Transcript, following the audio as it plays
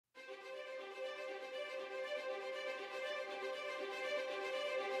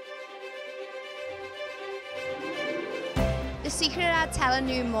secret I'd tell a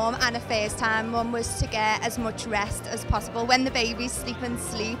new mum and a first-time mum was to get as much rest as possible when the baby's sleeping.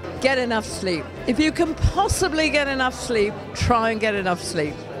 Get enough sleep. If you can possibly get enough sleep, try and get enough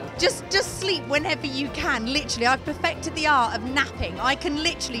sleep. Just sleep whenever you can. Literally, I've perfected the art of napping. I can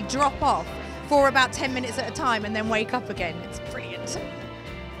literally drop off for about 10 minutes at a time and then wake up again. It's brilliant.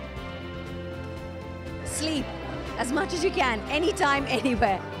 Sleep as much as you can, anytime,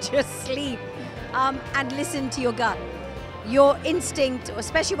 anywhere. Just sleep. And listen to your gut. Your instinct,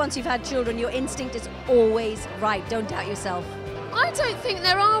 especially once you've had children, your instinct is always right. Don't doubt yourself. I don't think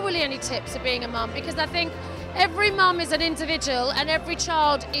there are really any tips of being a mum, because I think every mum is an individual and every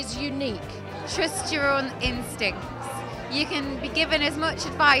child is unique. Trust your own instincts. You can be given as much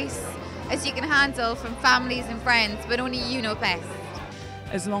advice as you can handle from families and friends, but only you know best.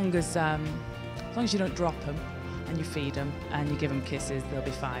 As long as you don't drop them and you feed them and you give them kisses, they'll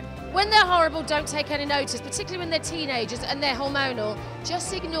be fine. When they're horrible, don't take any notice, particularly when they're teenagers and they're hormonal.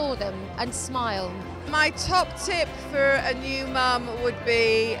 Just ignore them and smile. My top tip for a new mum would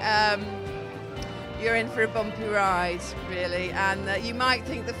be you're in for a bumpy ride, really, and you might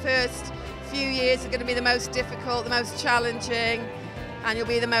think the first few years are going to be the most difficult, the most challenging, and you'll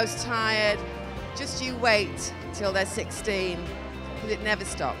be the most tired. Just you wait till they're 16, because it never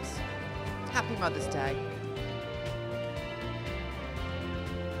stops. Happy Mother's Day.